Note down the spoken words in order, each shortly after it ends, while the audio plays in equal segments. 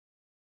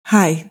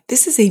Hi,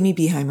 this is Amy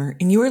Beheimer,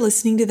 and you are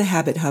listening to the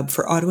Habit Hub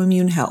for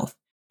Autoimmune Health,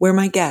 where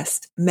my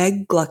guest,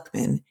 Meg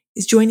Gluckman,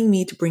 is joining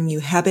me to bring you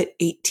Habit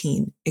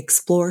 18,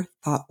 Explore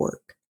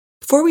Thoughtwork.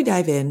 Before we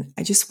dive in,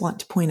 I just want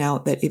to point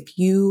out that if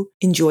you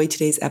enjoy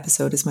today's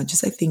episode as much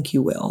as I think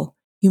you will,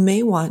 you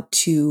may want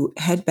to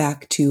head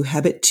back to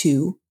Habit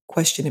 2,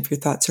 question if your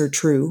thoughts are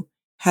true,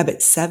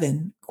 Habit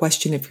 7,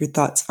 question if your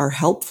thoughts are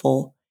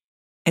helpful,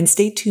 and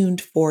stay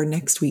tuned for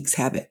next week's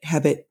habit,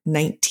 Habit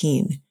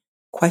 19,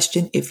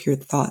 question if your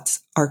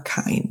thoughts are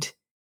kind.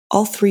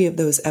 All three of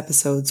those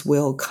episodes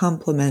will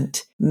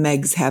complement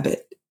Meg's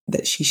habit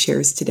that she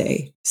shares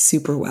today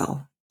super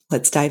well.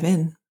 Let's dive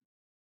in.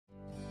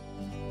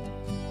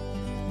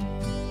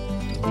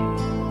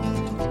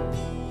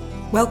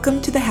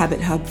 Welcome to the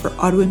Habit Hub for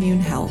Autoimmune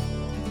Health,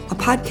 a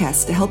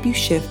podcast to help you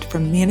shift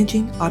from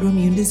managing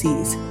autoimmune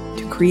disease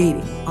to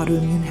creating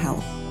autoimmune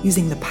health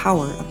using the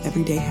power of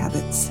everyday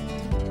habits.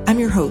 I'm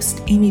your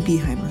host, Amy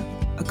Beheimer,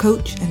 a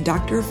coach and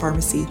doctor of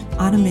pharmacy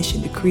on a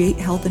mission to create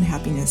health and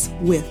happiness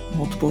with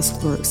multiple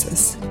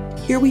sclerosis.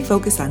 Here we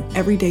focus on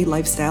everyday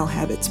lifestyle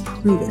habits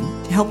proven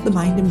to help the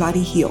mind and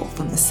body heal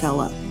from the cell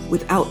up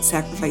without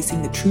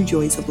sacrificing the true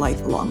joys of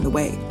life along the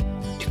way.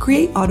 To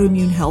create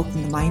autoimmune health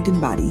in the mind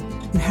and body,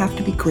 you have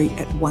to be great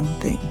at one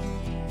thing,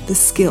 the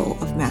skill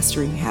of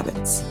mastering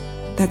habits.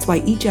 That's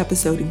why each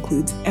episode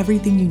includes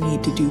everything you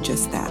need to do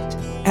just that.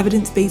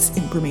 Evidence-based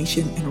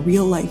information and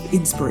real-life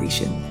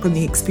inspiration from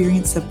the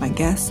experience of my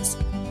guests,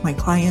 my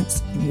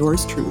clients, and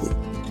yours truly.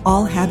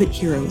 All habit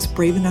heroes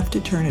brave enough to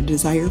turn a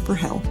desire for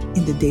health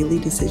into daily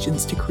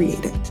decisions to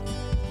create it.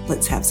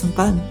 Let's have some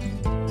fun.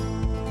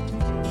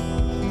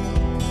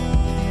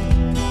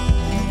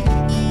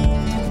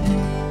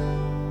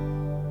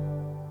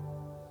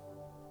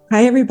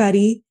 Hi,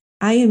 everybody.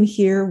 I am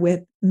here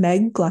with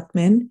Meg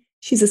Gluckman.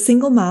 She's a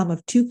single mom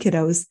of 2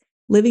 kiddos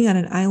living on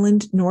an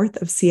island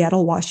north of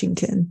Seattle,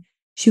 Washington.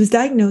 She was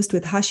diagnosed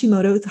with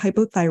Hashimoto's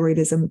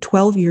hypothyroidism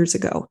 12 years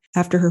ago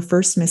after her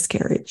first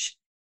miscarriage.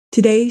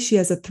 Today, she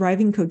has a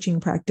thriving coaching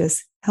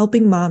practice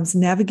helping moms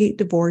navigate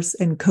divorce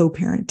and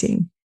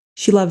co-parenting.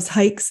 She loves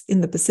hikes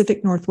in the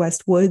Pacific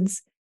Northwest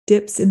woods,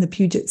 dips in the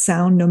Puget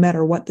Sound no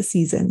matter what the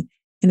season,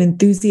 and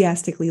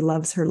enthusiastically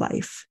loves her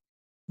life.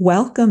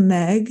 Welcome,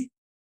 Meg.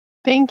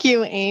 Thank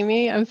you,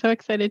 Amy. I'm so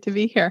excited to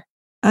be here.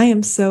 I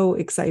am so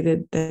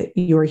excited that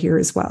you are here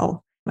as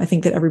well. I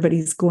think that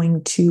everybody's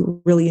going to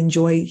really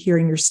enjoy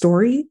hearing your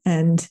story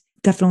and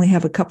definitely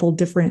have a couple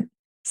different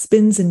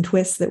spins and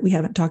twists that we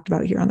haven't talked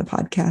about here on the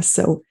podcast.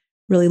 So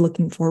really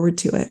looking forward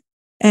to it.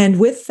 And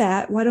with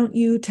that, why don't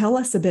you tell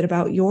us a bit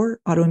about your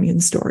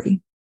autoimmune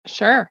story?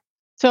 Sure.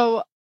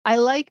 So I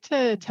like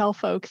to tell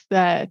folks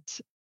that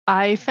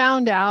I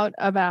found out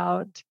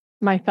about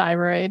my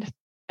thyroid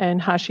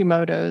and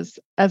Hashimoto's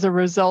as a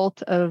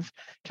result of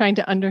trying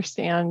to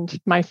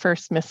understand my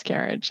first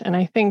miscarriage. And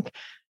I think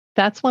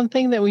that's one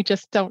thing that we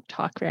just don't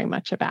talk very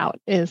much about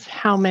is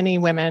how many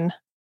women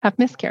have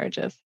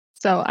miscarriages.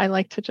 So I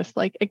like to just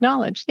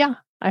acknowledge, yeah,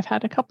 I've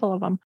had a couple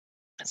of them.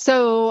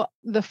 So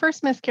the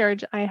first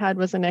miscarriage I had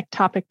was an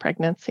ectopic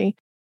pregnancy.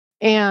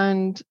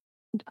 And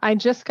I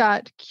just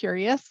got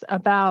curious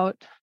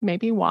about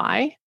maybe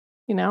why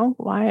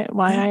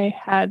I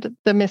had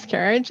the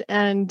miscarriage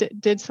and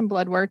did some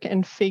blood work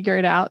and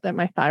figured out that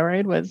my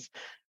thyroid was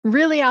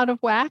really out of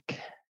whack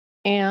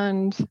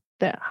and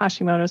that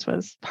Hashimoto's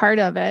was part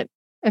of it.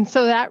 And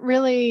so that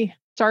really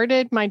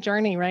started my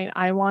journey, right?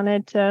 I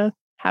wanted to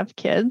have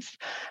kids.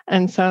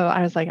 And so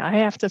I was like, I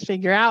have to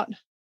figure out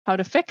how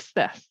to fix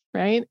this,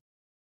 right?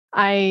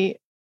 I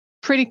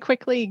pretty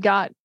quickly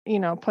got,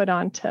 put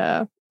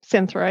onto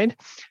Synthroid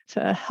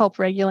to help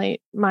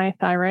regulate my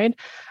thyroid.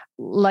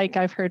 Like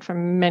I've heard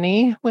from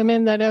many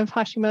women that have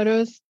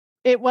Hashimoto's,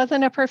 it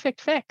wasn't a perfect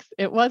fix.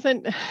 It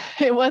wasn't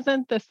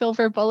the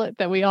silver bullet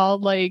that we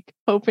all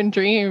hope and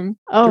dream.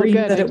 Oh, dream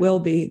good. That it will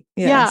be.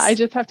 Yes. Yeah, I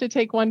just have to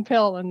take one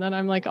pill and then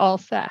I'm all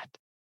set.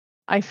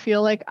 I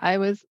feel like I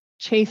was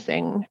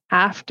chasing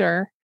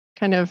after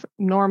kind of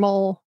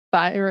normal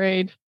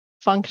thyroid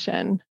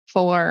function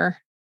for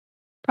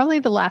probably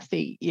the last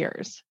 8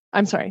 years.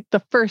 I'm sorry,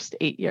 the first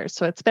 8 years.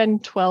 So it's been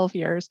 12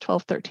 years,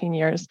 12, 13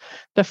 years.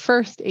 The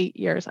first 8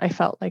 years, I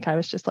felt like I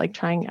was just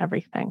trying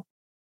everything.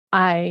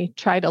 I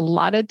tried a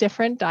lot of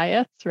different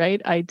diets, right?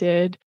 I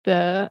did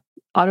the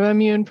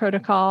autoimmune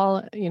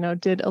protocol,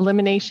 did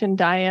elimination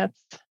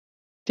diets,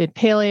 did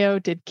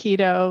paleo, did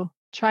keto,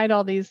 tried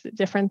all these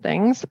different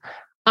things.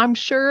 I'm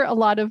sure a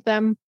lot of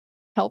them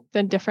helped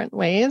in different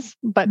ways,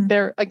 but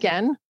they're,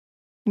 again,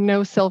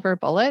 no silver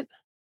bullet.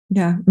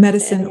 Yeah,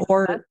 medicine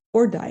or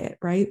diet,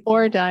 right?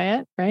 Or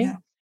diet, right? Yeah.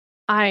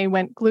 I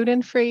went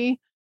gluten-free,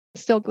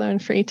 still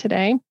gluten-free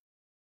today.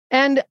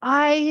 And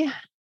I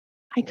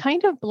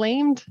kind of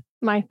blamed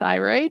my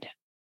thyroid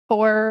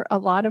for a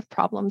lot of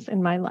problems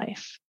in my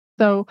life.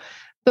 So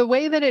the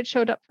way that it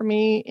showed up for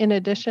me, in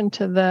addition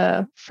to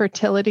the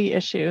fertility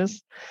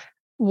issues,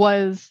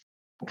 was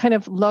kind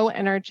of low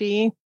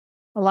energy,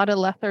 a lot of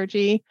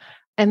lethargy,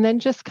 and then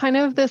just kind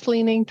of this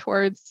leaning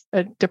towards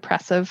a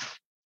depressive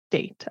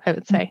state, I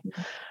would say.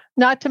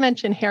 Not to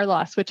mention hair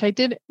loss, which I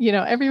did,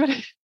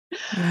 everybody,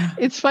 Yeah.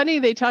 it's funny,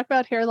 they talk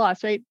about hair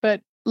loss, right?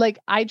 But like,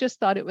 I just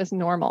thought it was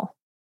normal.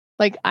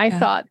 Like, I Yeah.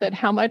 thought that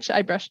how much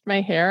I brushed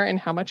my hair and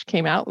how much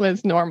came out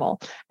was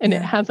normal. And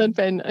it hasn't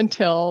been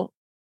until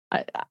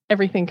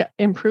everything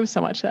improved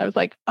so much that I was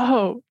like,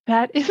 oh,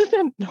 that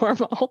isn't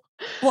normal.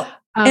 Well,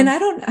 and I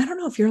don't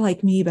know if you're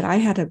like me, but I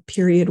had a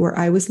period where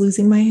I was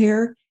losing my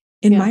hair.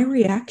 In my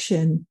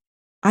reaction,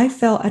 I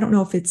don't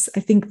know if I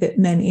think that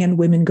men and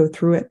women go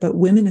through it, but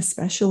women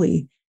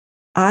especially,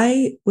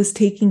 I was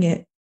taking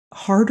it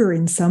harder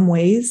in some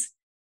ways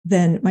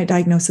than my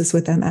diagnosis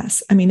with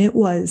MS. I mean, it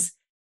was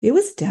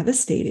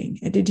devastating.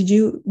 Did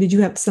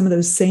you have some of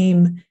those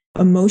same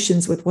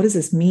emotions with what does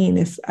this mean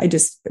if I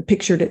just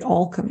pictured it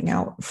all coming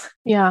out?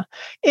 Yeah.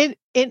 It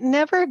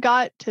never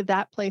got to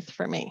that place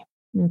for me.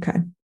 Okay.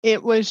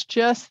 It was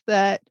just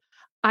that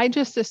I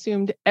just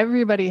assumed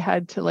everybody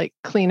had to like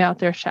clean out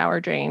their shower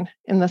drain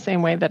in the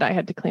same way that I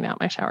had to clean out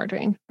my shower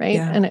drain, right?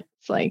 Yeah. And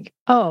it's like,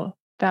 oh,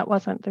 that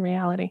wasn't the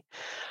reality.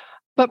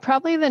 But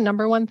probably the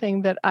number one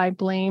thing that I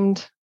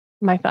blamed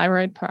my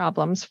thyroid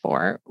problems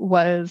for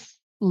was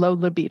low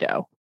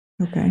libido.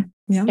 Okay.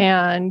 Yeah.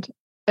 And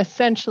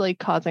essentially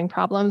causing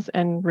problems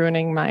and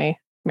ruining my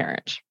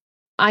marriage.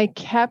 I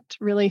kept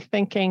really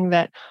thinking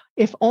that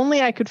if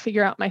only I could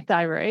figure out my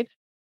thyroid,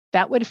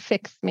 that would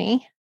fix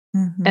me.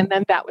 Mm-hmm. And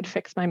then that would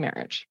fix my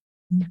marriage.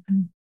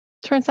 Mm-hmm.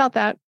 Turns out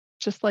that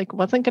just like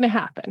wasn't going to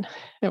happen.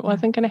 It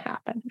wasn't going to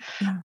happen.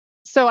 Yeah.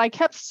 So I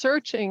kept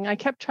searching. I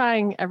kept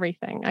trying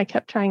everything.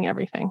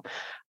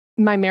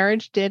 My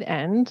marriage did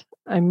end.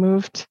 I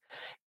moved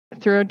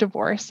through a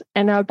divorce,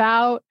 and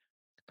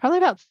probably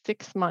about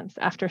 6 months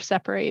after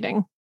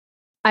separating,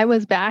 I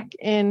was back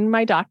in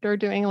my doctor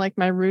doing like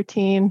my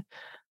routine,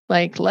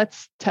 like,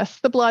 let's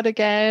test the blood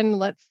again.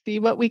 Let's see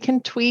what we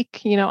can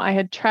tweak. I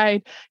had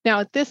tried,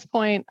 now at this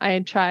point, I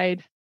had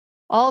tried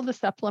all the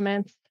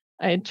supplements.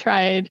 I had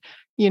tried,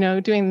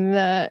 doing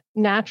the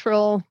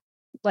natural,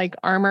 like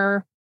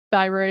Armor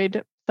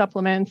thyroid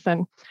supplements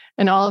and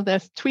all of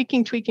this,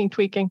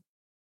 tweaking.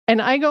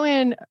 And I go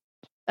in,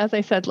 as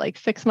I said, like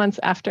 6 months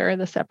after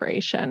the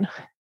separation,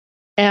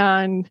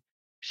 and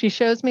she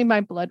shows me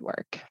my blood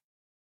work.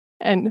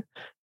 And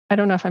I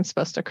don't know if I'm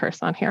supposed to curse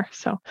on here.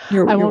 So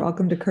you're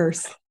welcome to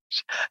curse.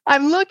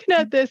 I'm looking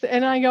at this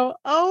and I go,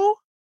 oh,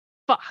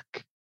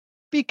 fuck.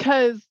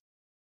 Because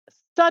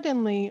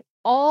suddenly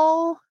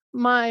all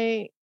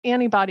my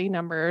antibody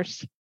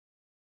numbers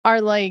are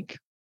like,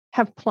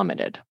 have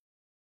plummeted.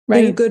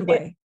 Right? In a good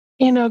way.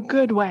 In a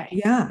good way.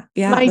 Yeah.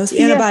 My Those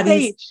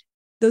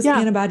TSH,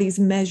 antibodies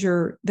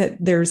measure that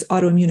there's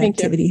autoimmune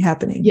activity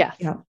happening. Yes.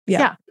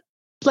 Yeah.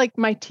 Like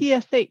my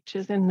TSH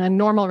is in the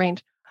normal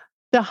range.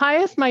 The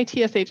highest my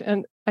TSH,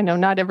 and I know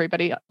not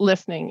everybody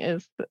listening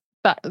is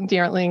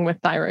dealing with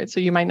thyroid, so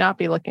you might not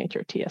be looking at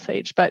your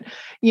TSH, but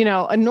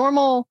a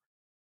normal,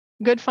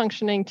 good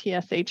functioning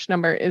TSH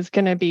number is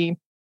going to be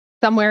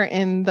somewhere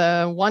in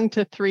the 1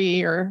 to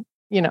 3, or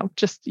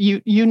just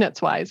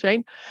units wise,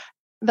 right?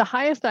 The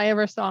highest I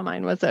ever saw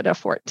mine was at a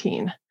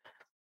 14,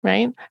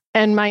 right?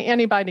 And my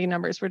antibody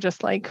numbers were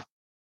just like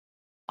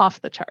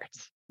off the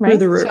charts. Right?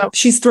 So,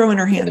 she's throwing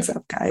her hands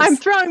up, guys. I'm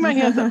throwing my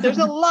hands up. There's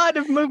a lot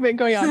of movement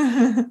going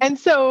on. And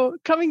so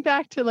coming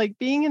back to like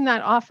being in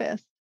that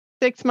office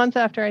 6 months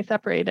after I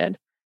separated,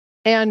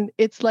 and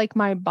it's like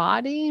my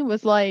body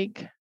was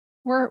like,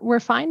 we're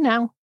fine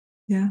now.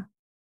 Yeah.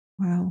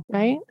 Wow.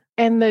 Right.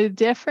 And the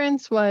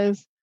difference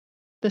was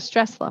the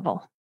stress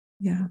level.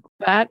 Yeah.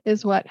 That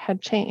is what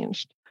had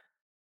changed.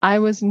 I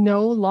was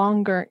no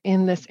longer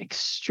in this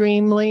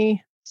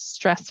extremely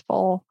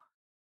stressful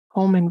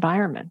home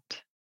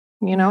environment.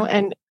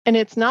 And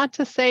it's not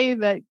to say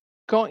that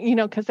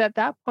because at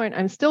that point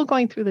I'm still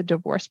going through the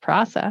divorce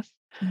process,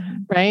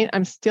 right?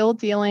 I'm still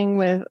dealing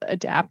with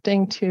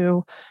adapting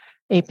to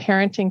a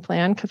parenting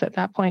plan, because at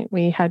that point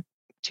we had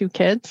 2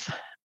 kids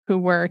who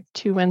were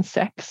 2 and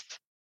 6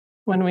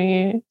 when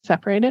we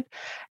separated.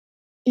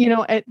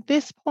 At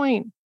this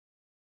point,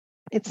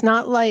 it's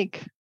not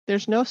like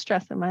there's no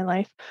stress in my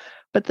life,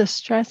 but the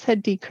stress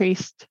had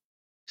decreased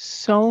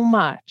so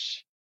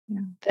much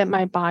that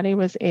my body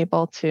was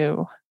able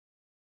to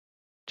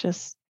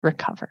just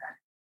recover.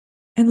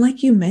 And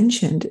like you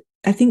mentioned,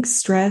 I think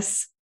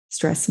stress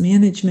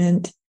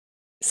management,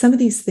 some of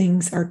these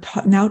things are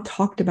now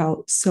talked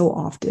about so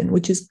often,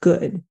 which is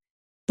good,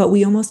 but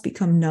we almost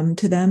become numb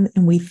to them.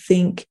 And we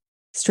think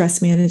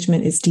stress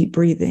management is deep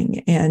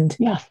breathing and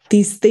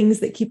these things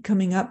that keep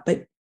coming up.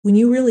 But when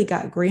you really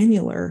got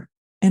granular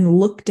and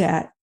looked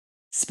at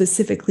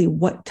specifically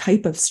what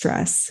type of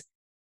stress,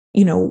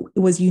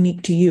 was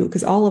unique to you,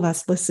 because all of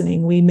us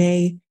listening, we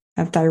may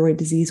have thyroid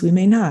disease, we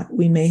may not,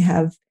 we may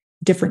have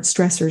different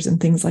stressors and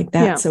things like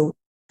that. So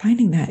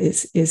finding that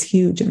is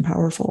huge and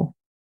powerful.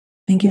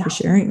 Thank you for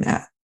sharing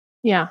that.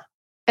 Yeah.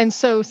 And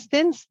so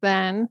since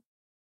then,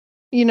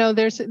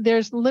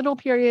 there's little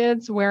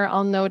periods where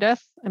I'll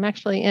notice, I'm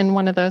actually in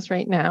one of those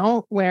right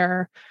now,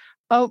 where,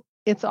 oh,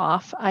 it's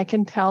off. I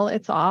can tell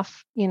it's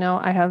off.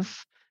 I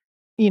have,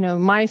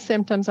 my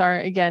symptoms are,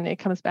 again, it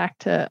comes back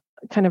to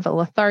kind of a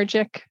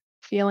lethargic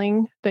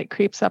feeling that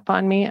creeps up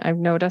on me, I've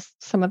noticed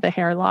some of the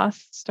hair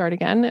loss start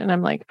again. And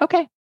I'm like,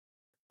 okay,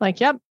 like,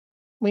 yep,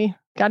 we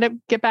got to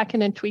get back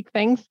in and tweak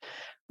things.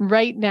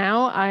 Right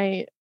now,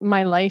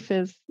 my life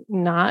is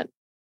not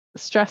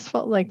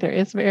stressful. Like there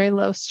is very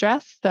low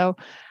stress. So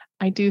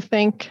I do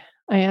think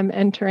I am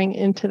entering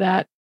into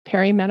that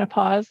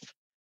perimenopause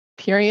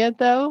period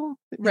though,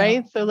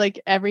 right? So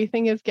like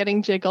everything is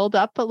getting jiggled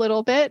up a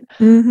little bit.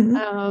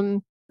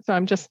 So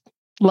I'm just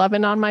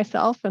loving on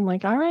myself and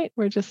like, all right,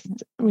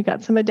 we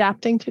got some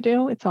adapting to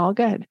do. It's all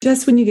good.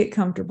 Just when you get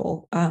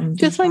comfortable.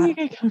 Just when you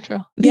get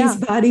comfortable. These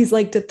bodies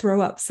like to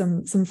throw up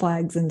some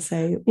flags and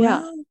say,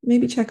 well,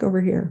 maybe check over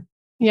here.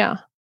 Yeah.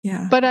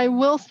 Yeah. But I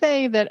will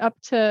say that up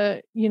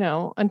to,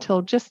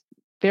 until just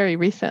very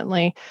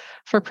recently,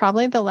 for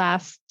probably the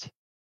last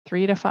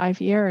 3 to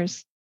 5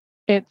 years,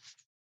 it's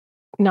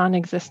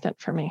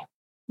non-existent for me.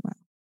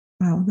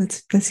 Wow.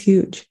 That's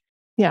huge.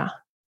 Yeah.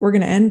 We're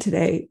going to end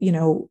today,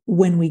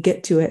 when we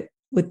get to it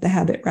with the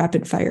habit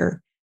rapid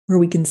fire, where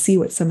we can see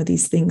what some of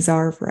these things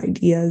are for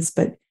ideas,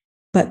 but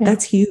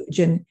that's huge.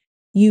 And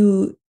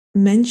you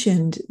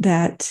mentioned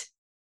that,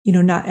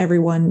 not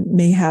everyone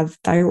may have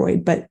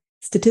thyroid, but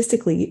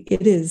statistically,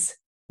 it is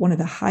one of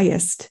the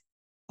highest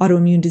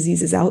autoimmune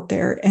diseases out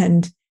there.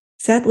 And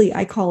sadly,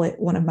 I call it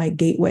one of my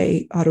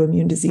gateway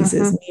autoimmune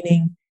diseases,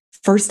 meaning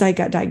first I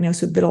got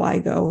diagnosed with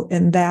vitiligo,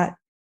 and that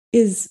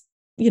is,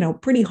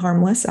 pretty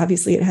harmless.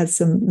 Obviously, it has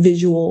some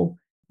visual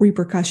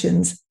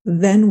repercussions.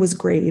 Then was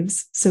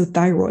Graves, so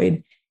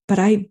thyroid, but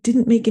I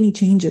didn't make any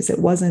changes. It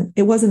wasn't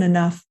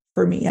enough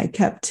for me. I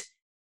kept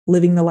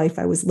living the life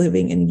I was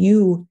living, and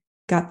you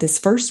got this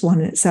first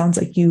one, and it sounds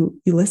like you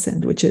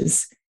listened, which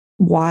is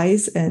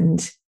wise.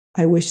 And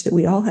I wish that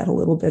we all had a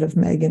little bit of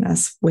Meg in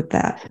us with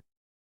that.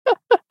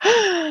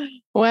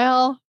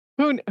 Well,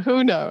 who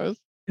knows?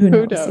 Who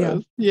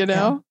knows?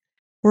 Yeah.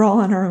 We're all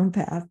on our own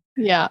path.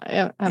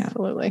 Yeah,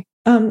 absolutely.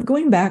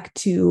 Going back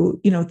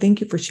to,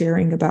 thank you for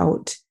sharing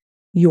about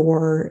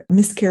your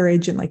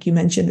miscarriage. And like you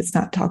mentioned, it's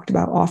not talked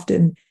about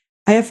often.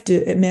 I have to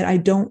admit, I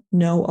don't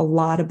know a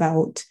lot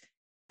about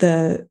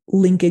the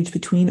linkage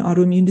between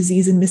autoimmune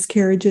disease and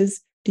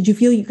miscarriages. Did you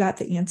feel you got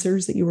the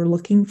answers that you were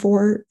looking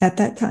for at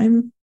that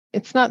time?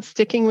 It's not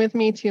sticking with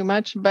me too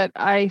much, but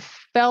I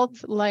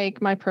felt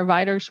like my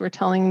providers were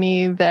telling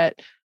me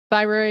that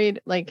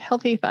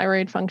healthy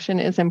thyroid function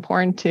is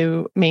important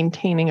to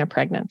maintaining a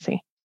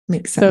pregnancy.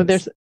 Makes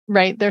sense. So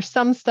there's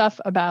some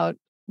stuff about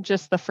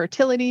just the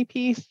fertility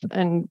piece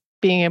and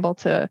being able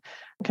to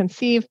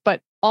conceive, but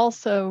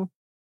also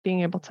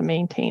being able to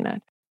maintain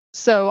it.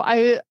 So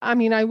I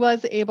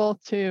was able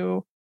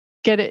to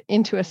get it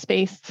into a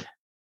space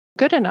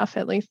good enough,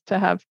 at least, to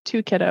have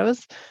 2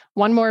 kiddos,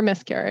 1 more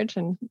miscarriage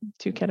and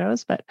 2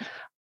 kiddos. But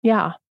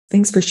yeah.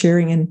 Thanks for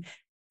sharing. And,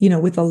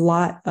 with a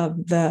lot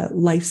of the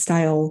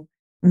lifestyle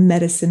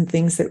medicine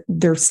things that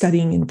they're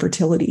studying in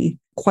fertility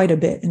quite a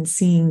bit and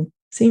seeing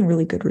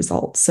really good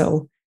results.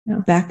 So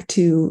back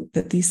to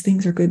that, these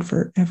things are good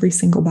for every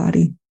single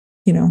body,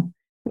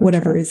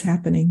 whatever is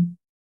happening.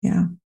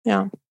 Yeah.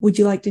 Yeah. Would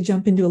you like to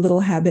jump into a little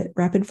habit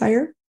rapid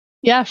fire?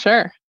 Yeah,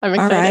 sure. I'm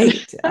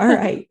excited. All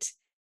right.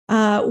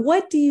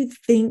 What do you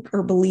think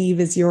or believe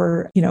is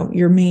your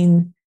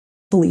main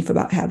belief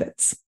about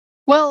habits?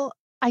 Well,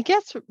 I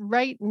guess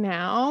right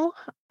now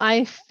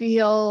I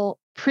feel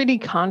pretty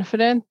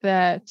confident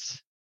that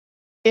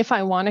if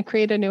I want to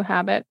create a new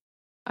habit,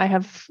 I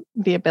have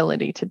the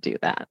ability to do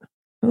that.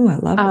 Oh, I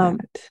love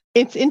that.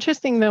 It's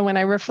interesting though, when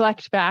I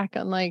reflect back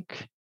on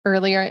like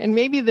earlier, and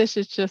maybe this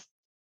is just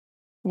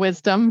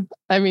wisdom.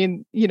 I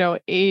mean,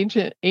 age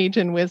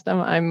and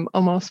wisdom. I'm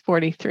almost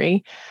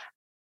 43.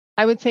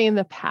 I would say in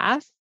the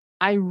past,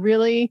 I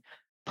really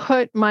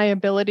put my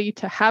ability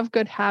to have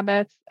good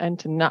habits and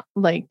to not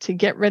to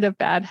get rid of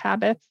bad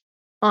habits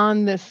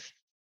on this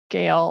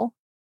scale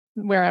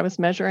where I was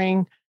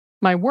measuring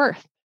my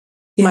worth,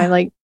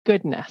 my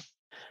goodness,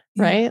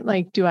 right?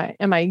 Like,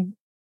 am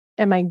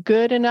I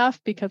good enough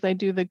because I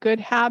do the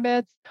good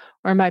habits,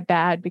 or am I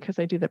bad because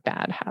I do the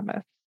bad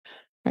habits,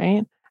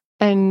 right?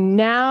 And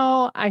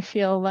now I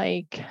feel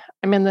like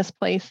I'm in this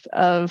place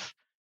of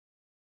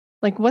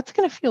like, what's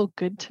going to feel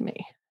good to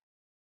me?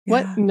 Yeah.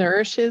 What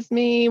nourishes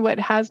me? What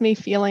has me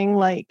feeling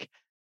like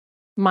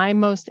my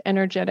most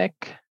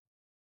energetic,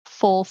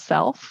 full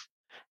self?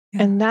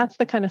 Yeah. And that's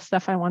the kind of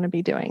stuff I want to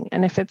be doing.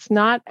 And if it's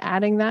not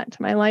adding that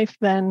to my life,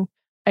 then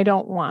I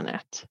don't want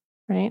it,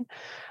 right?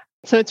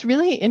 So it's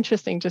really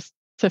interesting just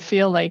to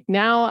feel like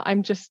now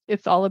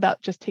it's all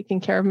about just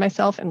taking care of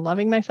myself and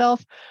loving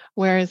myself.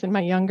 Whereas in my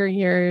younger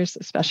years,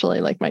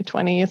 especially like my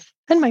 20s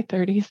and my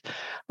 30s,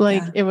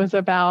 it was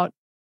about,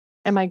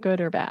 am I good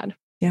or bad?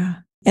 Yeah.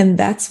 And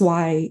that's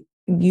why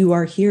you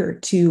are here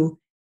to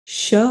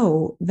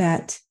show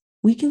that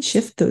we can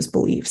shift those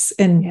beliefs.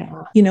 And,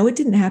 it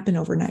didn't happen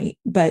overnight,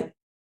 but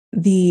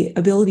the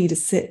ability to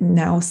sit and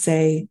now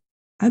say,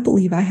 I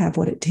believe I have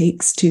what it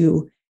takes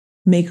to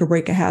make or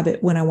break a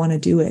habit when I want to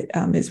do it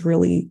is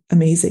really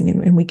amazing.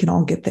 And we can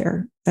all get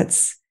there.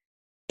 That's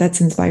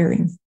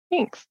inspiring.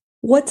 Thanks.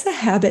 What's a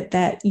habit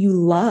that you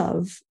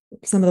love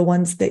some of the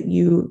ones that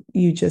you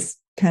just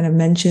kind of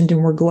mentioned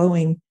and were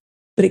glowing,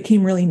 but it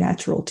came really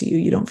natural to you.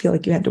 You don't feel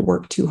like you had to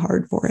work too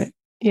hard for it.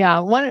 Yeah.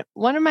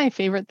 One of my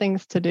favorite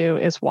things to do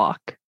is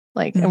walk.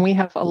 And we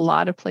have a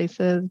lot of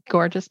places,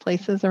 gorgeous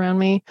places around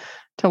me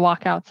to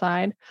walk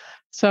outside.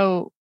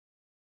 So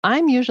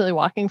I'm usually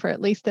walking for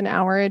at least an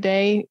hour a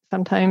day,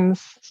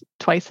 sometimes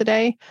twice a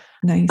day.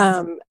 Nice.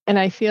 And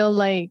I feel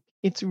like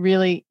it's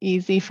really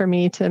easy for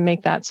me to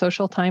make that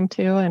social time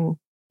too, and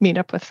meet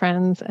up with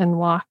friends and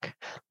walk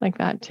like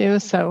that too.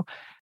 So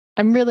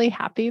I'm really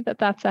happy that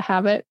that's a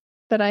habit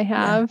that I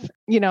have.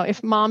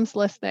 If mom's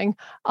listening,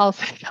 I'll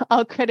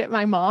credit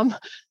my mom,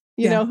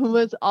 who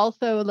was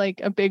also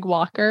like a big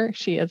walker.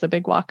 She is a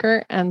big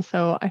walker. And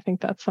so I think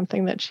that's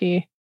something that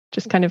she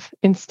just kind of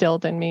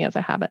instilled in me as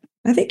a habit.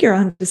 I think you're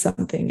onto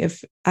something.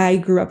 If I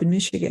grew up in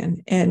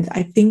Michigan, and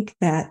I think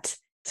that,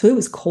 so it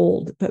was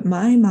cold, but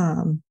my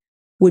mom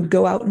would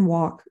go out and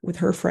walk with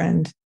her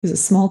friend. It was a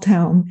small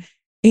town,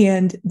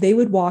 and they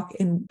would walk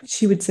and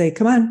she would say,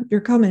 come on,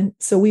 you're coming.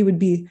 So we would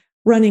be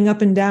running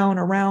up and down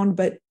around,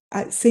 but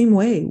same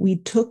way, we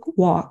took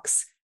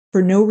walks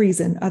for no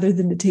reason other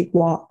than to take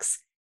walks.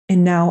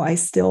 And now I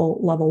still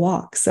love a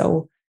walk.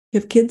 So you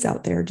have kids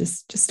out there,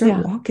 just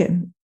start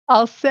walking.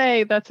 I'll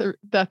say that's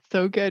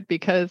so good,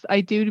 because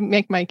I do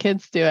make my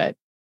kids do it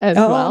as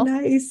well. Oh,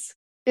 nice.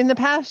 In the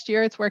past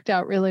year, it's worked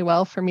out really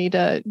well for me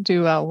to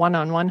do a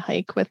one-on-one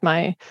hike with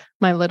my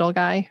little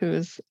guy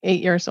who's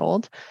 8 years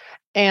old,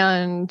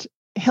 and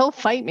he'll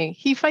fight me.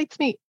 He fights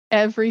me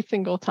every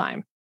single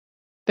time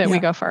that we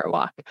go for a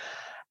walk.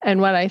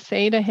 And what I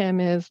say to him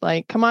is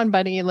like, come on,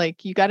 buddy,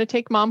 like you got to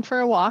take mom for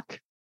a walk.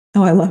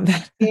 Oh, I love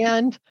that.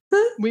 And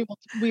we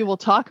will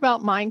talk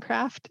about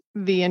Minecraft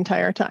the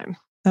entire time.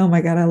 Oh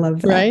my God, I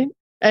love that. Right?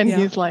 And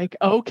he's like,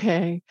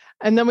 okay.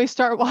 And then we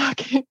start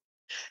walking.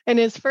 And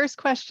his first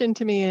question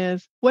to me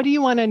is, what do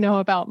you want to know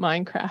about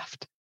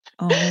Minecraft?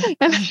 Oh,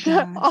 and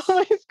I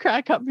always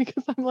crack up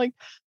because I'm like,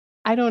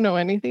 I don't know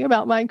anything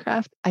about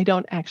Minecraft. I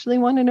don't actually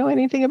want to know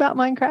anything about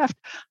Minecraft,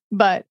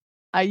 but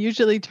I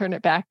usually turn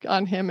it back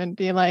on him and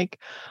be like,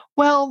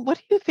 well, what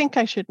do you think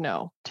I should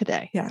know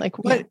today? Like,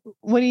 what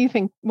do you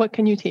think? What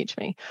can you teach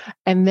me?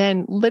 And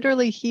then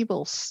literally he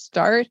will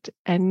start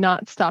and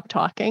not stop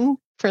talking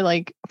for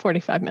like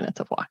 45 minutes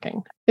of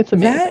walking. It's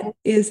amazing. That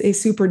is a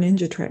super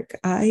ninja trick.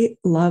 I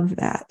love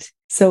that.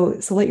 So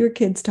let your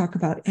kids talk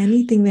about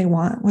anything they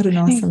want. What an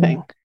awesome.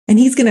 And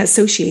he's going to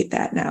associate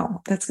that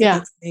now. That's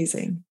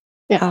amazing.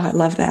 Yeah. Oh, I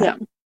love that. Yeah.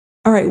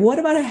 All right. What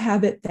about a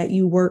habit that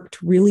you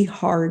worked really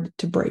hard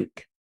to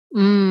break?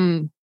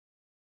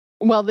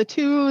 Well, the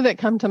two that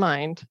come to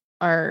mind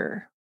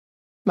are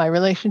my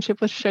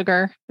relationship with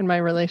sugar and my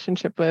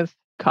relationship with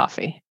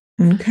coffee.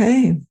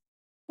 Okay.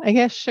 I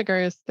guess sugar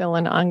is still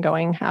an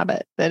ongoing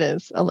habit that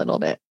is a little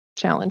bit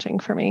challenging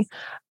for me.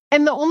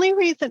 And the only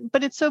reason,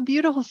 but it's so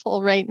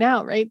beautiful right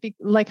now, right?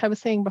 Like I was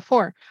saying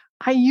before,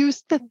 I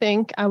used to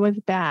think I was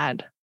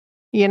bad.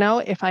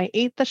 If I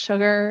ate the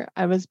sugar,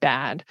 I was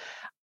bad.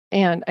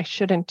 And I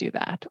shouldn't do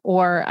that.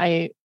 Or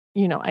I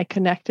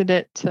connected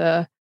it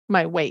to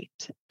my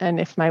weight. And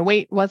if my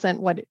weight wasn't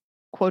what it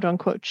quote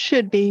unquote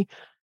should be,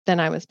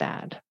 then I was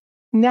bad.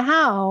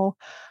 Now,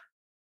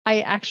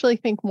 I actually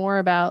think more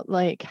about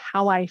like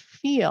how I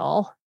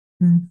feel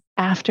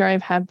after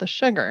I've had the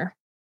sugar.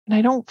 And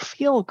I don't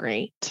feel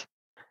great.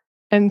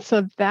 And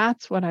so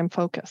that's what I'm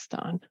focused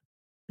on.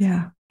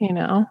 Yeah.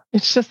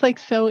 It's just like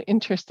so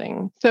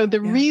interesting. So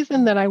the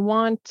reason that I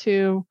want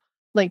to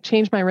like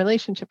change my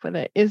relationship with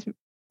it is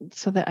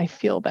so that I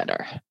feel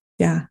better.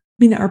 Yeah. I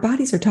mean, our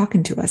bodies are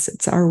talking to us.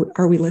 It's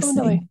are we listening?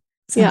 Totally.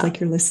 Sounds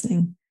like you're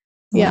listening.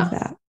 I love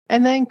that.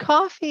 And then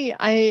coffee,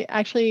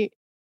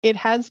 it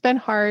has been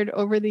hard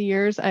over the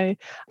years.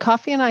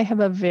 Coffee and I have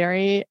a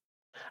very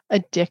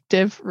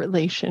addictive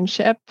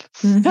relationship.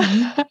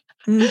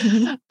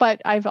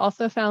 But I've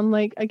also found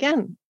like,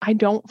 again, I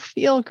don't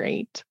feel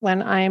great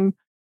when I'm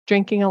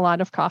drinking a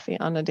lot of coffee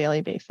on a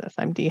daily basis.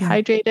 I'm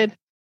dehydrated.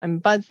 I'm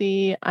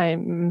buzzy.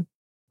 I'm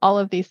all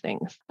of these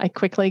things. I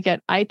quickly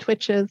get eye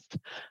twitches,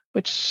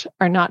 which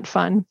are not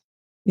fun.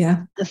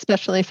 Yeah.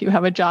 Especially if you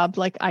have a job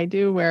like I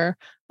do, where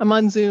I'm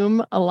on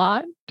Zoom a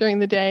lot during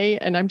the day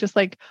and I'm just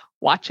like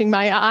watching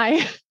my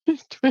eye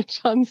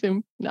twitch on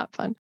Zoom. Not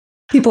fun.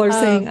 People are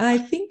saying, I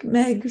think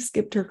Meg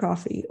skipped her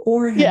coffee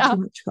or had too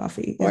much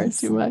coffee. Or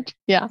too much.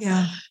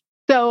 Yeah.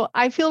 So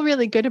I feel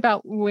really good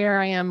about where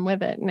I am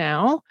with it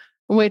now,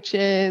 which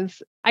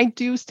is I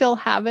do still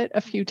have it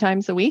a few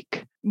times a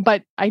week,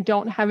 but I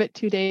don't have it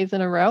 2 days in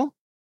a row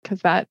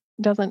because that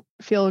doesn't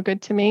feel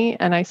good to me.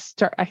 And I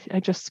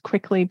just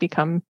quickly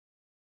become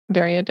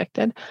very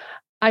addicted.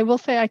 I will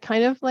say I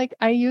kind of like,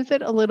 I use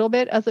it a little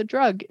bit as a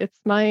drug. It's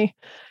my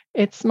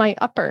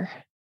upper,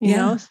 you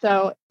know?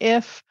 So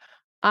if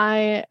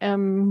I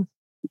am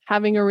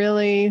having a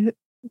really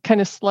kind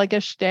of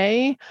sluggish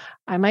day,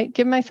 I might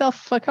give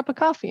myself a cup of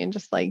coffee and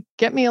just like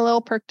get me a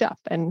little perked up.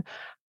 And,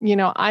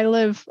 I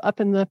live up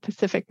in the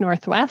Pacific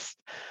Northwest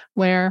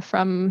where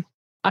from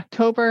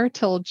October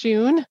till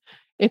June,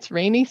 it's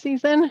rainy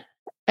season.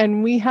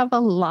 And we have a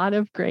lot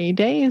of gray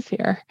days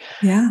here.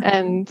 Yeah.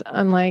 And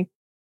I'm like,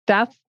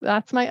 that's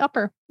my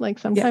upper. Like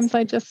sometimes Yes.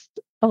 I just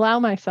allow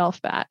myself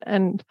that.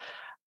 And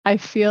I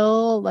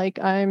feel like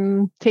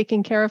I'm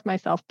taking care of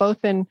myself,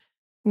 both in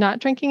not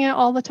drinking it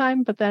all the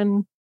time, but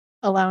then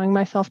allowing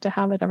myself to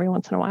have it every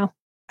once in a while.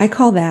 I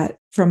call that,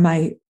 from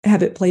my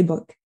habit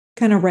playbook,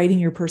 kind of writing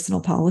your personal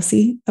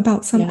policy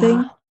about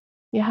something.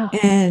 Yeah.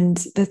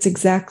 And that's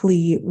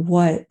exactly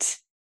what,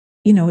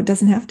 it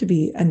doesn't have to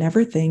be a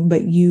never thing,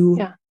 but you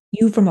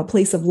from a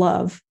place of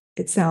love,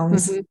 it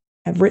sounds,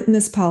 have written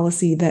this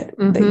policy that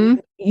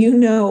when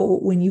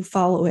you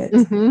follow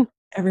it,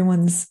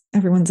 everyone's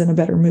in a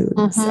better mood.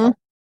 So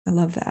I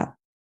love that.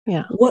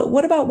 Yeah.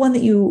 What about one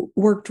that you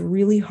worked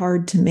really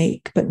hard to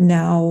make, but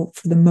now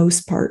for the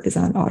most part is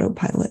on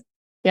autopilot?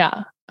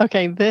 Yeah.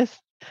 Okay. This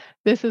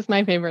is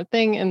my favorite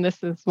thing. And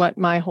this is what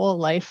my whole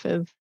life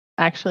is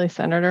actually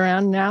centered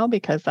around now,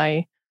 because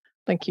like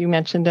you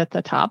mentioned at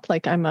the top,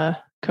 like I'm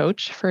a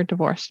coach for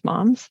divorced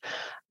moms.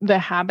 The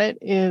habit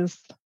is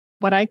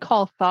what I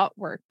call thought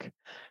work,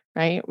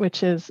 right?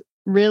 Which is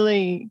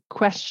really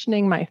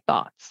questioning my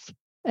thoughts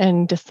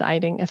and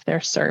deciding if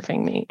they're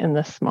serving me in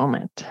this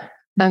moment.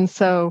 And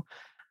so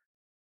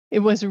it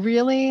was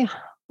really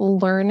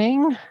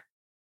learning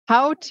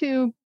how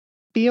to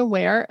be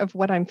aware of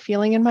what I'm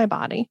feeling in my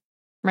body,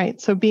 right?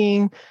 So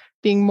being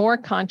more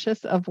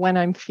conscious of when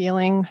I'm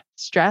feeling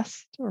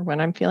stressed or when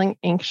I'm feeling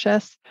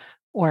anxious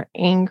or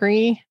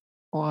angry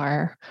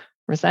or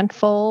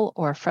resentful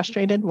or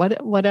frustrated,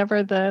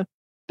 whatever the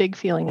big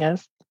feeling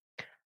is.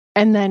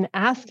 And then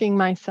asking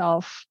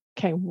myself,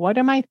 okay, what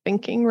am I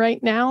thinking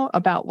right now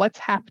about what's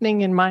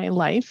happening in my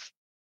life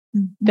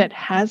that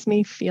has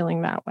me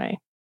feeling that way?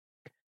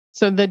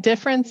 So the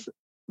difference,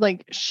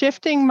 like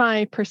shifting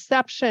my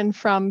perception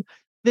from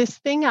this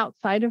thing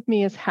outside of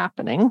me is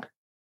happening,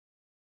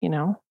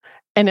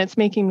 and it's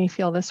making me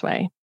feel this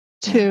way,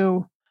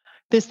 to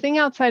this thing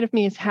outside of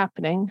me is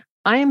happening.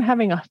 I am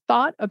having a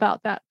thought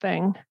about that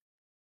thing,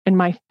 and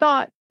my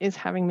thought is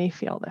having me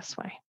feel this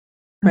way.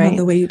 Right? I love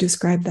the way you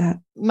describe that.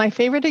 My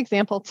favorite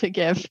example to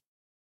give,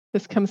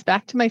 this comes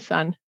back to my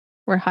son,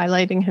 we're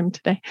highlighting him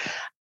today,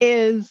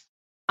 is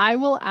I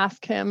will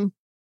ask him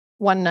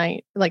one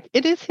night, like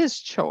it is his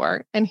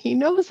chore, and he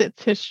knows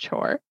it's his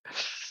chore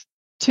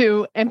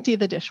to empty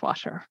the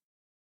dishwasher.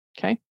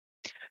 Okay.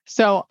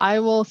 So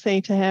I will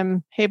say to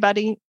him, hey,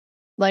 buddy,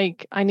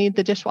 like I need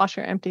the dishwasher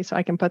empty so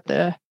I can put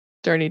the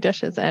dirty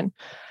dishes in.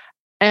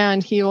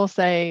 And he will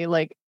say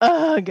like,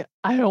 ugh,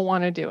 I don't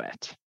want to do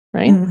it.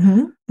 Right.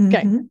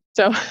 Okay.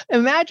 So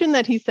imagine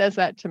that he says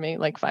that to me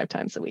like 5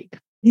 times a week.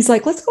 He's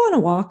like, let's go on a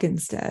walk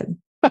instead.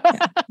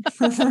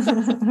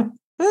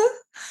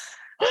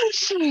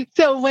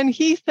 So when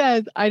he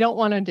says, I don't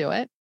want to do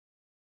it,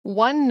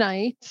 one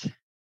night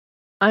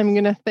I'm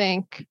going to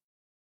think,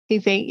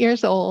 he's 8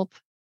 years old.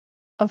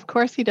 Of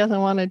course he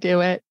doesn't want to do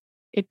it.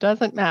 It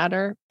doesn't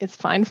matter. It's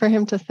fine for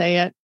him to say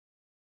it.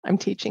 I'm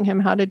teaching him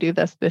how to do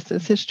this. This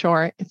is his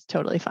chore. It's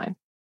totally fine.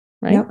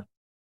 Right. Yep.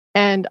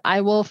 And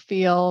I will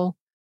feel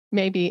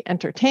maybe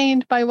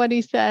entertained by what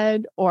he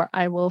said, or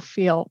I will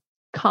feel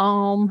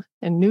calm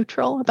and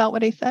neutral about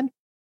what he said.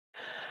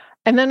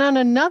 And then on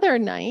another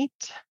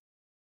night,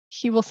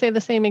 he will say the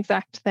same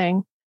exact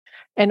thing.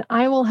 And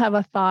I will have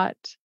a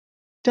thought,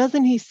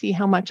 doesn't he see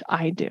how much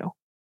I do?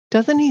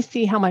 Doesn't he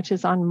see how much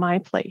is on my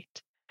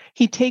plate?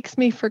 He takes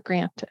me for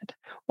granted.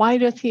 Why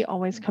does he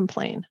always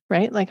complain?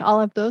 Right? Like I'll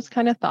have those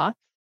kind of thoughts.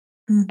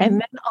 And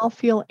then I'll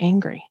feel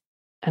angry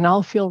and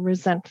I'll feel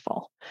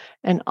resentful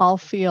and I'll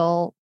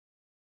feel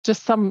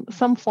just some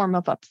form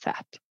of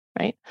upset.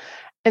 Right?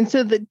 And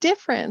so the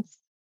difference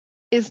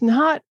is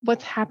not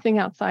what's happening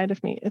outside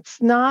of me.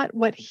 It's not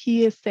what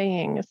he is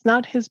saying. It's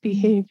not his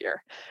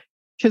behavior,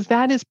 because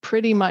that is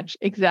pretty much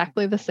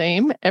exactly the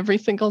same every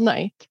single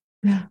night.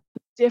 Yeah.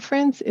 The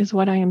difference is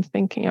what I am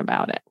thinking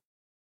about it.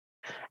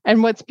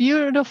 And what's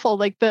beautiful,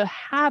 like the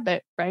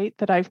habit, right,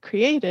 that I've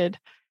created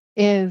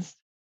is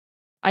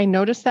I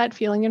notice that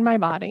feeling in my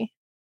body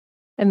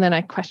and then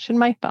I question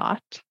my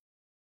thought.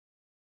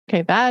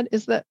 Okay, that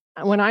is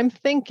when I'm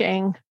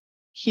thinking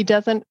he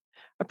doesn't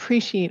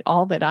appreciate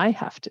all that I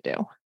have to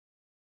do,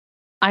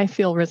 I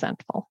feel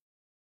resentful.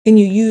 And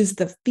you use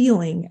the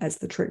feeling as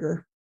the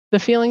trigger. The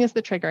feeling is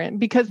the trigger. And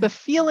because the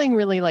feeling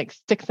really like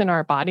sticks in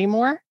our body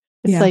more.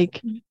 It's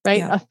like, right?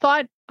 Yeah.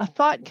 A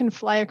thought can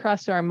fly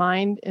across to our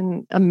mind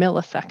in a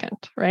millisecond,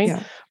 right?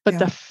 Yeah. But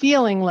the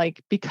feeling,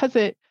 like, because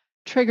it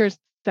triggers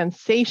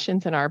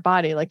sensations in our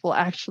body, like we'll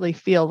actually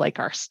feel like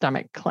our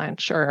stomach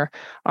clench or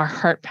our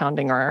heart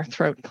pounding or our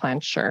throat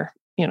clench or,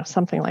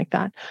 something like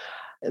that.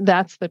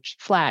 That's the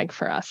flag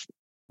for us.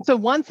 So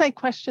once I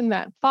question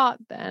that thought,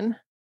 then,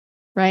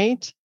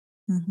 right?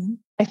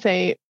 I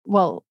say,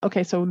 well,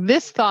 okay, so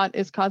this thought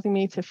is causing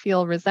me to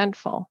feel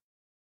resentful.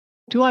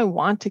 Do I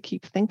want to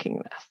keep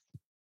thinking this?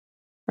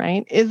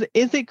 Right? Is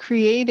it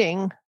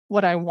creating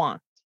what I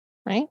want?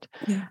 Right?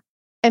 Yeah.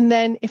 And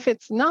then if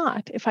it's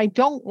not, if I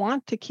don't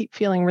want to keep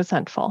feeling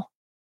resentful,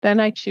 then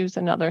I choose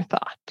another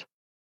thought.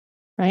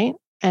 Right?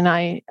 and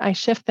I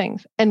shift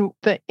things. And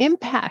the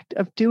impact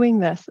of doing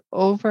this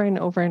over and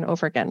over and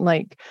over again,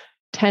 like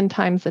 10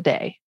 times a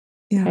day,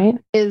 right,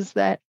 is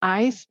that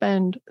I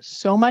spend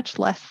so much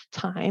less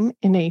time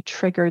in a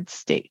triggered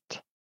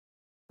state.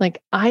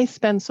 Like I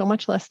spend so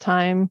much less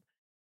time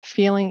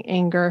feeling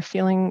anger,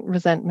 feeling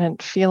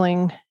resentment,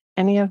 feeling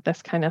any of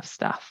this kind of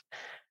stuff,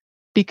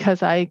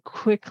 because I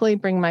quickly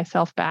bring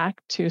myself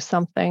back to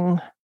something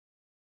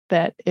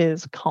that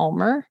is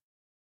calmer,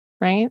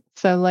 right?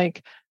 So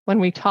like when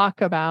we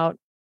talk about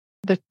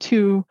the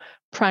two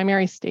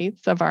primary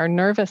states of our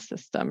nervous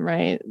system,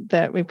 right?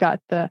 That we've got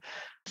the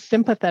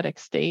sympathetic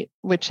state,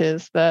 which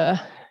is the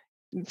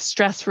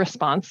stress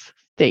response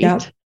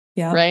state,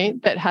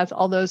 right? That has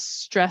all those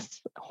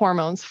stress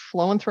hormones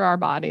flowing through our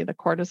body, the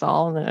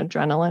cortisol and the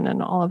adrenaline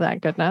and all of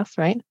that goodness,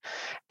 right?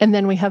 And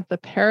then we have the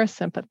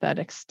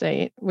parasympathetic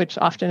state, which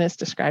often is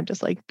described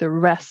as like the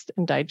rest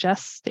and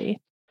digest state,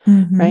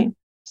 right?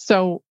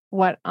 So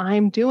what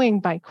I'm doing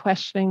by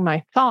questioning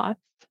my thoughts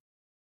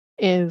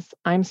is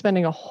I'm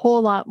spending a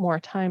whole lot more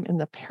time in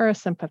the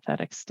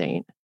parasympathetic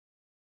state.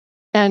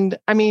 And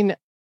I mean,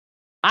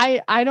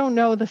 I don't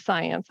know the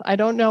science. I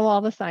don't know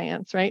all the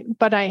science, right?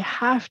 But I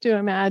have to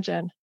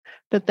imagine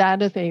that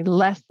that is a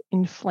less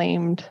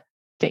inflamed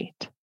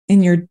state.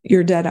 And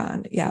you're dead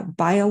on. Yeah.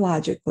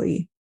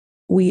 Biologically,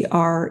 we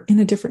are in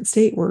a different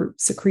state. We're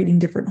secreting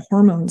different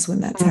hormones when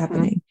that's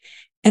happening.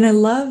 And I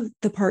love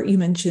the part you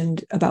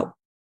mentioned about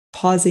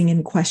pausing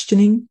and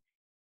questioning,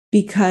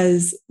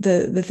 because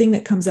the thing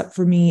that comes up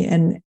for me,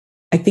 and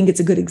I think it's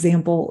a good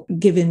example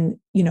given,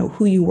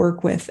 who you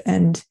work with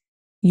and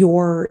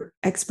your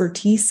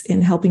expertise in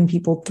helping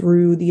people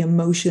through the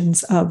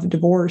emotions of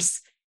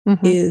divorce,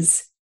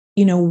 is,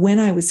 when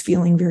I was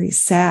feeling very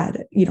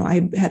sad,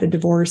 I had a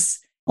divorce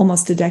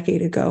almost a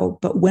decade ago,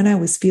 but when I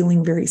was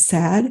feeling very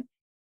sad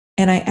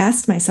and I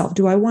asked myself,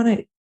 do I want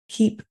to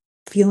keep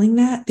feeling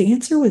that? The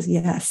answer was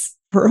yes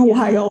for a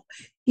while,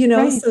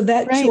 so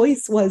that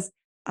choice was,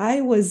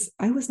 I was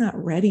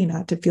not ready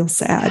not to feel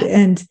sad.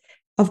 And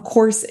of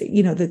course,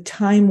 the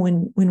time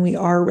when we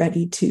are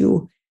ready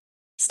to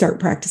start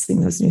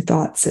practicing those new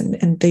thoughts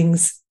and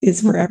things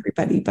is for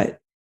everybody. But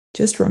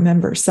just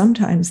remember,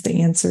 sometimes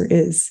the answer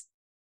is,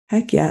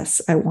 heck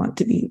yes, I want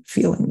to be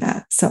feeling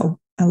that. So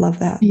I love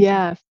that.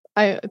 Yes.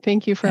 I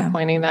thank you for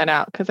pointing that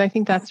out, because I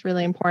think that's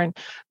really important.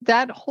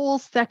 That whole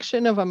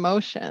section of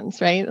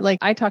emotions, right? Like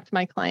I talk to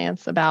my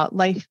clients about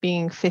life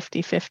being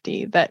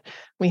 50-50, that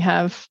we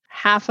have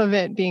half of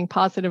it being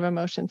positive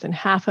emotions and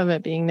half of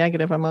it being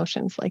negative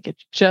emotions. Like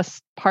it's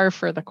just par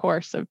for the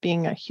course of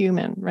being a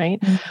human,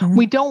 right?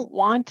 We don't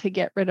want to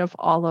get rid of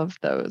all of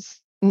those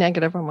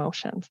negative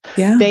emotions.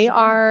 They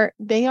are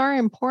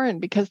important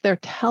because they're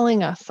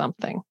telling us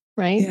something,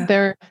 right?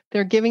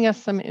 They're giving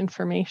us some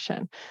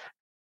information.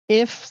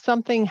 If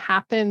something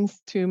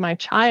happens to my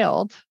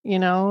child,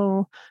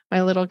 my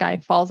little guy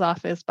falls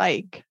off his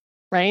bike,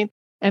 right?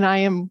 And I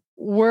am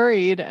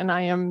worried and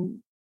I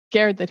am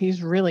scared that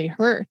he's really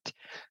hurt.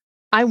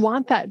 I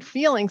want that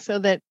feeling so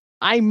that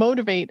I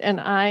motivate and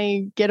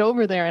I get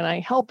over there and I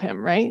help him,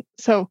 right?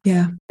 So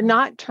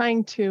not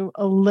trying to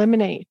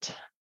eliminate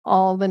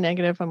all the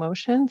negative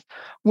emotions.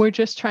 We're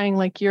just trying,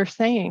 like you're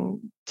saying,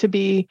 to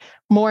be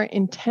more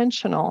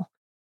intentional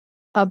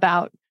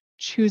about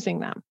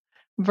choosing them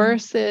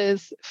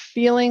versus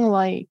feeling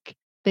like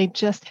they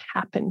just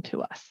happen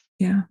to us.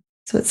 Yeah.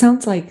 So it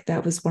sounds like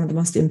that was one of the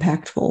most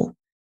impactful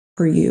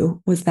for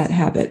you, was that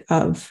habit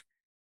of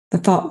the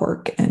thought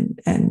work. And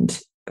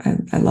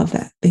I love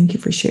that. Thank you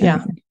for sharing.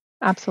 Yeah,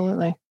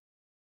 absolutely.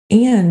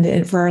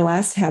 And for our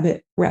last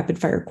habit rapid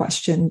fire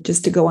question,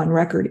 just to go on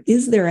record,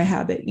 is there a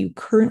habit you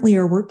currently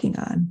are working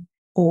on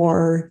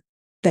or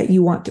that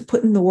you want to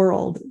put in the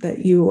world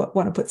that you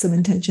want to put some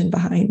intention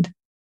behind?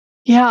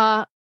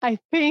 Yeah, I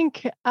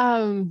think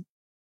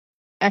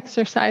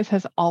exercise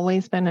has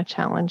always been a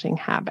challenging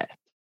habit.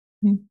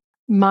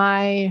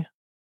 My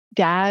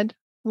dad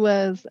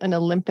was an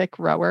Olympic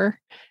rower.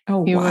 Oh,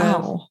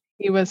 wow.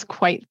 He was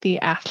quite the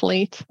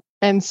athlete.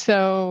 And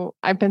so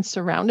I've been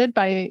surrounded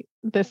by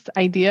this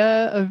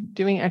idea of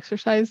doing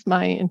exercise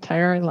my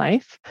entire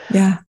life.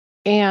 Yeah.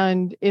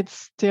 And it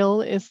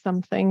still is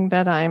something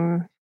that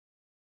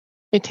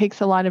it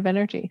takes a lot of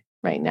energy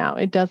right now.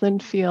 It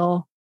doesn't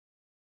feel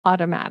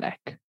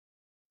automatic.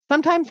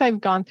 Sometimes I've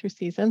gone through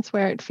seasons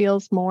where it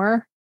feels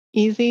more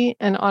easy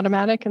and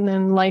automatic, and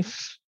then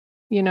life,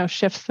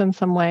 shifts in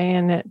some way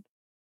and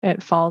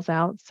it falls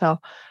out. So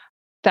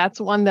that's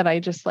one that I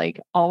just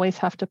always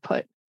have to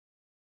put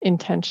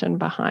intention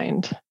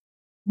behind.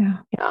 Yeah.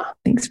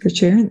 Thanks for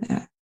sharing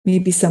that.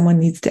 Maybe someone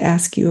needs to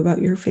ask you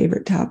about your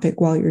favorite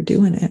topic while you're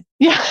doing it.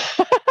 Yeah.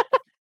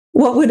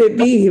 What would it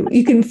be?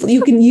 You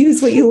can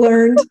use what you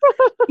learned.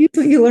 Use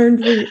what you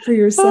learned for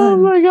your son. Oh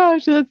my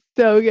gosh, that's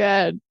so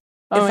good.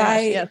 Oh my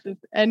gosh, yes. If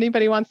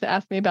anybody wants to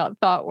ask me about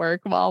thought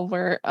work while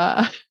we're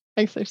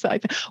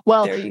exercising,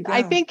 well, there you go.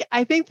 I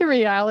think the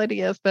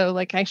reality is, though,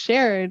 like I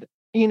shared,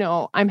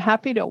 I'm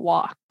happy to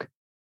walk.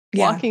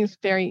 Walking is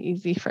very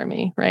easy for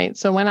me, right?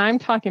 So when I'm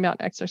talking about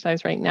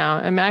exercise right now,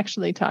 I'm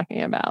actually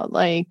talking about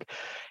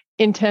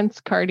intense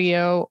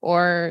cardio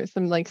or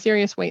some like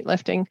serious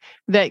weightlifting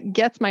that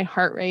gets my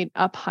heart rate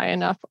up high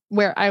enough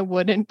where I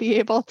wouldn't be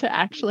able to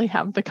actually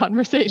have the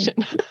conversation.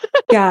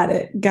 Got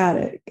it.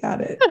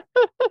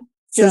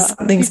 So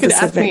something you specific.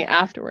 Could ask me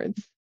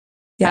afterwards.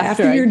 Yeah,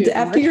 after you're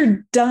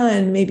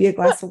done, maybe a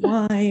glass of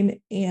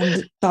wine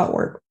and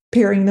Thoughtwork,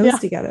 pairing those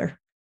together.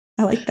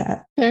 I like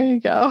that. There you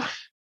go.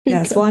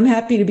 Yes. Well, I'm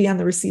happy to be on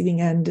the receiving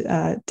end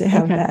to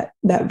have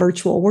that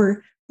virtual.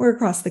 We're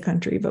across the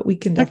country, but we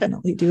can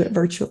definitely do it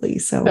virtually.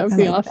 So that would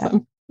be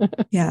awesome.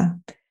 Yeah.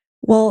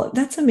 Well,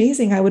 that's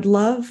amazing. I would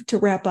love to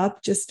wrap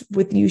up just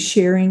with you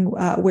sharing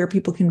where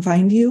people can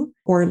find you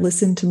or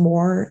listen to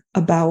more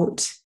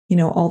about,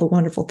 all the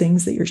wonderful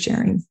things that you're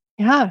sharing.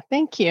 Yeah,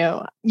 thank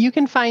you. You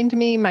can find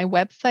me. My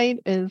website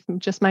is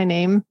just my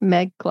name,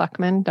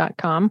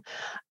 meggluckman.com.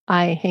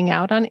 I hang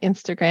out on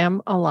Instagram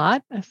a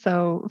lot,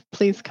 so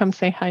please come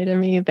say hi to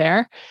me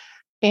there.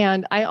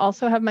 And I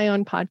also have my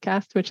own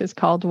podcast, which is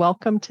called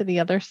Welcome to the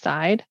Other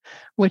Side,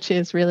 which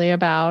is really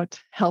about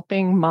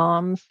helping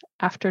moms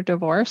after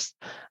divorce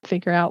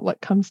figure out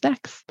what comes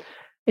next.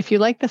 If you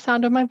like the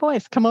sound of my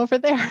voice, come over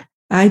there.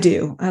 I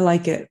do. I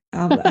like it.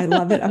 I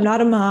love it. I'm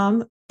not a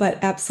mom, but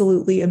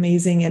absolutely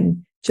amazing.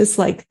 And just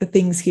like the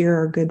things here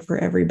are good for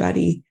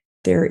everybody,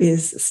 there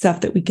is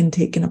stuff that we can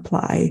take and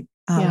apply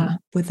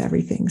with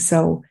everything.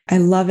 So I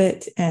love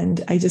it.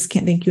 And I just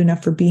can't thank you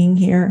enough for being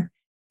here.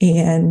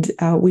 And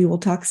we will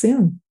talk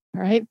soon.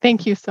 All right.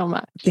 Thank you so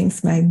much.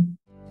 Thanks, Meg.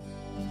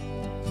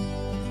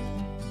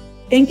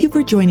 Thank you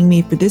for joining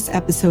me for this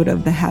episode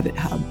of The Habit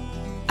Hub.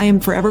 I am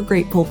forever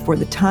grateful for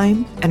the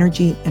time,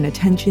 energy, and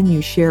attention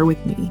you share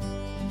with me.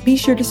 Be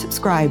sure to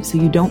subscribe so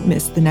you don't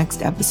miss the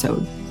next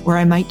episode, where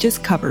I might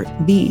just cover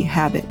the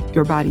habit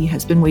your body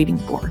has been waiting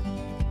for.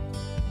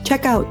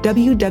 Check out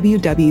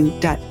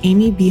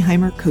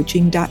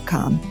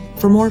www.amybeheimercoaching.com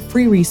for more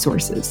free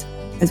resources,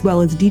 as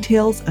well as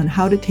details on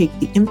how to take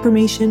the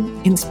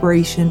information,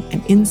 inspiration,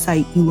 and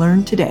insight you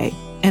learned today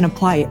and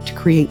apply it to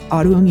create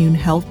autoimmune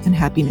health and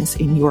happiness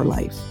in your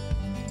life.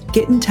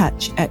 Get in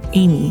touch at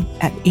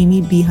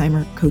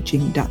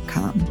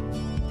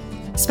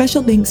amy@amybeheimercoaching.com.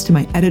 Special thanks to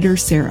my editor,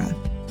 Sarah.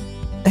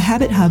 The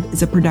Habit Hub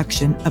is a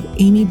production of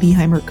Amy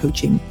Beheimer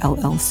Coaching,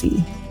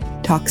 LLC.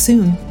 Talk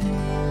soon.